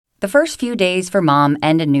The first few days for mom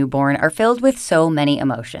and a newborn are filled with so many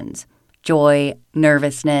emotions. Joy,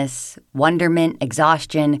 nervousness, wonderment,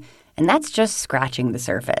 exhaustion, and that's just scratching the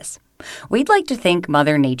surface. We'd like to think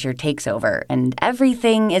Mother Nature takes over and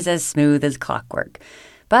everything is as smooth as clockwork.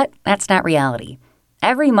 But that's not reality.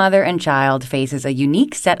 Every mother and child faces a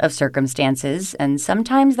unique set of circumstances, and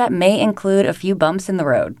sometimes that may include a few bumps in the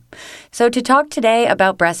road. So to talk today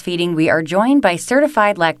about breastfeeding, we are joined by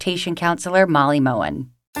certified lactation counselor Molly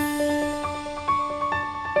Moen.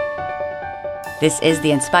 This is the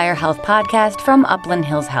Inspire Health podcast from Upland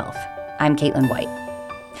Hills Health. I'm Caitlin White.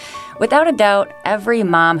 Without a doubt, every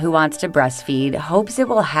mom who wants to breastfeed hopes it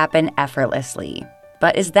will happen effortlessly.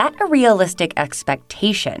 But is that a realistic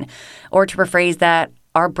expectation? Or to rephrase that,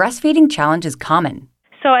 are breastfeeding challenges common?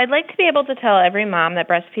 So I'd like to be able to tell every mom that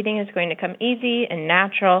breastfeeding is going to come easy and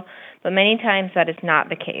natural, but many times that is not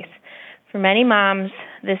the case. For many moms,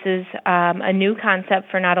 this is a new concept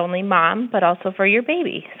for not only mom, but also for your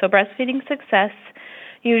baby. So breastfeeding success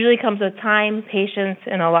usually comes with time, patience,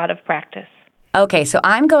 and a lot of practice. Okay, so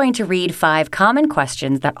I'm going to read 5 common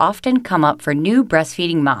questions that often come up for new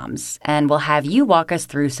breastfeeding moms, and we'll have you walk us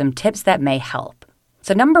through some tips that may help.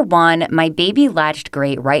 So number 1, my baby latched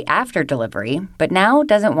great right after delivery, but now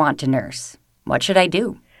doesn't want to nurse. What should I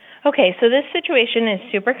do? Okay, so this situation is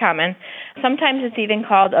super common. Sometimes it's even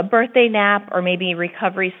called a birthday nap or maybe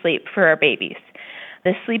recovery sleep for our babies.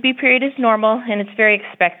 The sleepy period is normal and it's very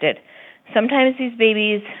expected. Sometimes these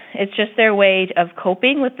babies, it's just their way of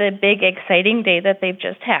coping with the big, exciting day that they've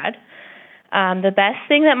just had. The best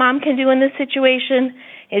thing that mom can do in this situation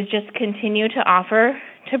is just continue to offer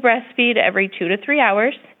to breastfeed every 2 to 3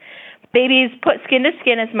 hours. Babies put skin to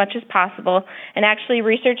skin as much as possible, and actually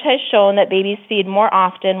research has shown that babies feed more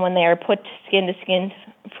often when they are put skin to skin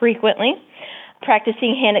frequently.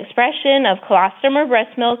 Practicing hand expression of colostrum or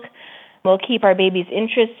breast milk will keep our babies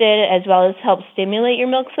interested as well as help stimulate your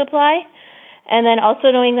milk supply. And then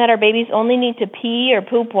also knowing that our babies only need to pee or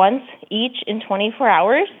poop once each in 24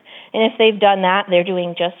 hours, and if they've done that, they're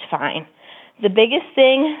doing just fine. The biggest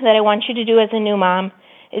thing that I want you to do as a new mom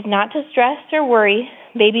is not to stress or worry.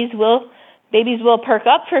 Babies will perk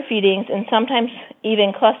up for feedings and sometimes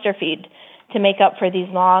even cluster feed to make up for these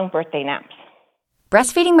long birthday naps.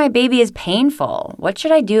 Breastfeeding my baby is painful. What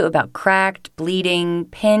should I do about cracked, bleeding,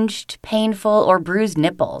 pinched, painful, or bruised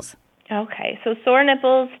nipples? Okay, so sore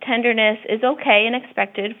nipples, tenderness is okay and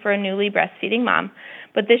expected for a newly breastfeeding mom,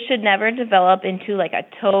 but this should never develop into like a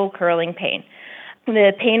toe curling pain.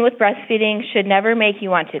 The pain with breastfeeding should never make you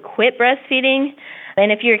want to quit breastfeeding.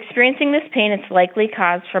 And if you're experiencing this pain, it's likely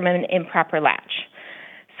caused from an improper latch.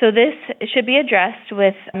 So this should be addressed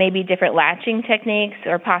with maybe different latching techniques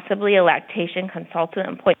or possibly a lactation consultant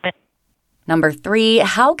appointment. Number 3,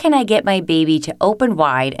 how can I get my baby to open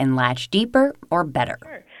wide and latch deeper or better?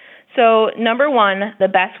 Sure. So number 1, the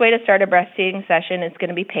best way to start a breastfeeding session is going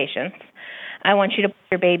to be patience. I want you to put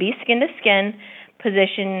your baby skin to skin,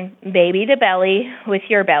 position baby to belly with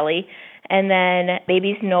your belly, and then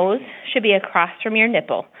baby's nose should be across from your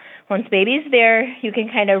nipple. Once baby's there, you can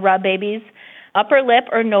kind of rub baby's upper lip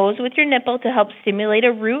or nose with your nipple to help stimulate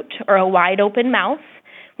a root or a wide open mouth.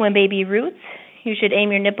 When baby roots, you should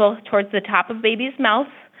aim your nipple towards the top of baby's mouth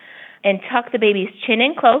and tuck the baby's chin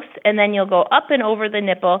in close, and then you'll go up and over the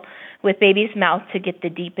nipple with baby's mouth to get the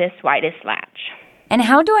deepest, widest latch. And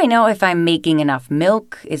how do I know if I'm making enough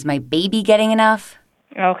milk? Is my baby getting enough?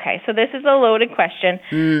 Okay, so this is a loaded question,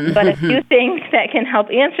 but a few things that can help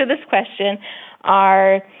answer this question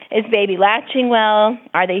are, is baby latching well?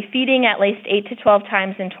 Are they feeding at least 8 to 12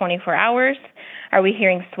 times in 24 hours? Are we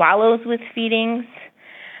hearing swallows with feedings?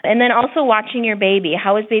 And then also watching your baby.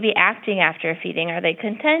 How is baby acting after feeding? Are they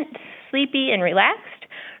content, sleepy, and relaxed?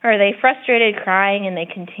 Or are they frustrated, crying, and they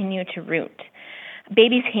continue to root?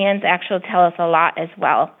 Baby's hands actually tell us a lot as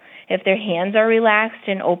well. If their hands are relaxed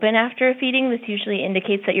and open after a feeding, this usually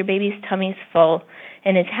indicates that your baby's tummy's full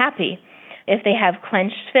and is happy. If they have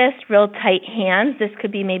clenched fists, real tight hands, this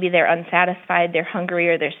could be maybe they're unsatisfied, they're hungry,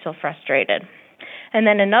 or they're still frustrated. And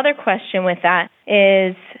then another question with that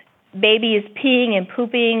is, baby is peeing and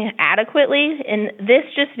pooping adequately, and this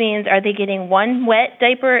just means, are they getting one wet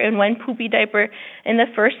diaper and one poopy diaper in the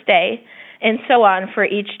first day, and so on for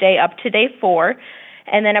each day up to day 4.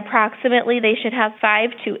 And then approximately they should have 5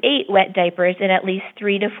 to 8 wet diapers and at least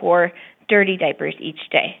 3 to 4 dirty diapers each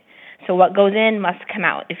day. So what goes in must come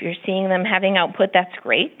out. If you're seeing them having output, that's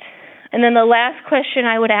great. And then the last question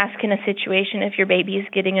I would ask in a situation if your baby is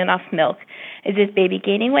getting enough milk is baby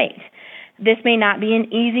gaining weight? This may not be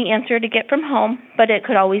an easy answer to get from home, but it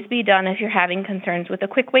could always be done if you're having concerns with a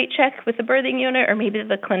quick weight check with the birthing unit or maybe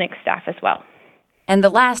the clinic staff as well. And the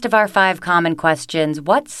last of our 5 common questions,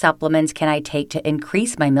 what supplements can I take to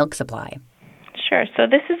increase my milk supply? Sure. So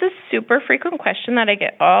this is a super frequent question that I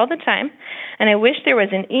get all the time, and I wish there was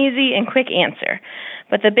an easy and quick answer.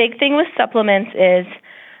 But the big thing with supplements is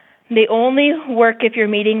they only work if you're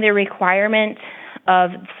meeting the requirement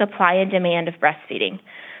of supply and demand of breastfeeding.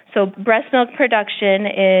 So breast milk production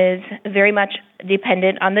is very much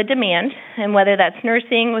dependent on the demand, and whether that's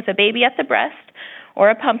nursing with a baby at the breast or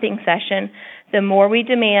a pumping session, the more we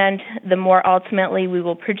demand, the more ultimately we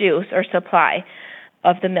will produce or supply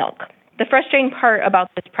of the milk. The frustrating part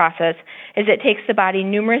about this process is it takes the body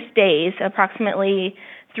numerous days, approximately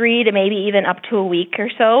 3 to maybe even up to a week or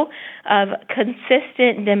so, of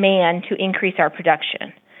consistent demand to increase our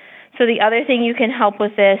production. So the other thing you can help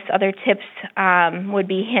with this, other tips would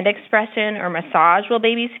be hand expression or massage while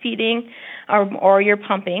baby's feeding or you're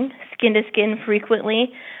pumping, skin to skin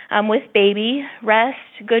frequently with baby, rest,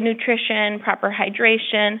 good nutrition, proper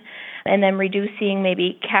hydration, and then reducing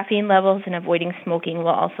maybe caffeine levels and avoiding smoking will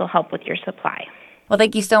also help with your supply. Well,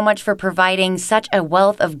 thank you so much for providing such a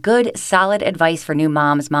wealth of good, solid advice for new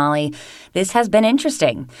moms, Molly. This has been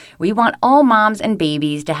interesting. We want all moms and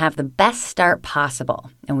babies to have the best start possible,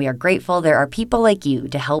 and we are grateful there are people like you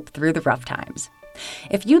to help through the rough times.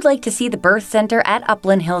 If you'd like to see the birth center at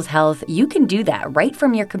Upland Hills Health, you can do that right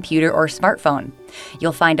from your computer or smartphone.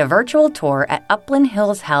 You'll find a virtual tour at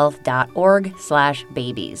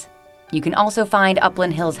uplandhillshealth.org/babies. You can also find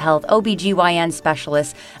Upland Hills Health OBGYN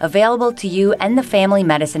specialists available to you and the family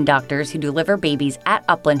medicine doctors who deliver babies at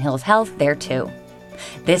Upland Hills Health there too.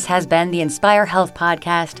 This has been the Inspire Health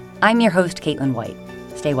Podcast. I'm your host, Caitlin White.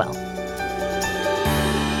 Stay well.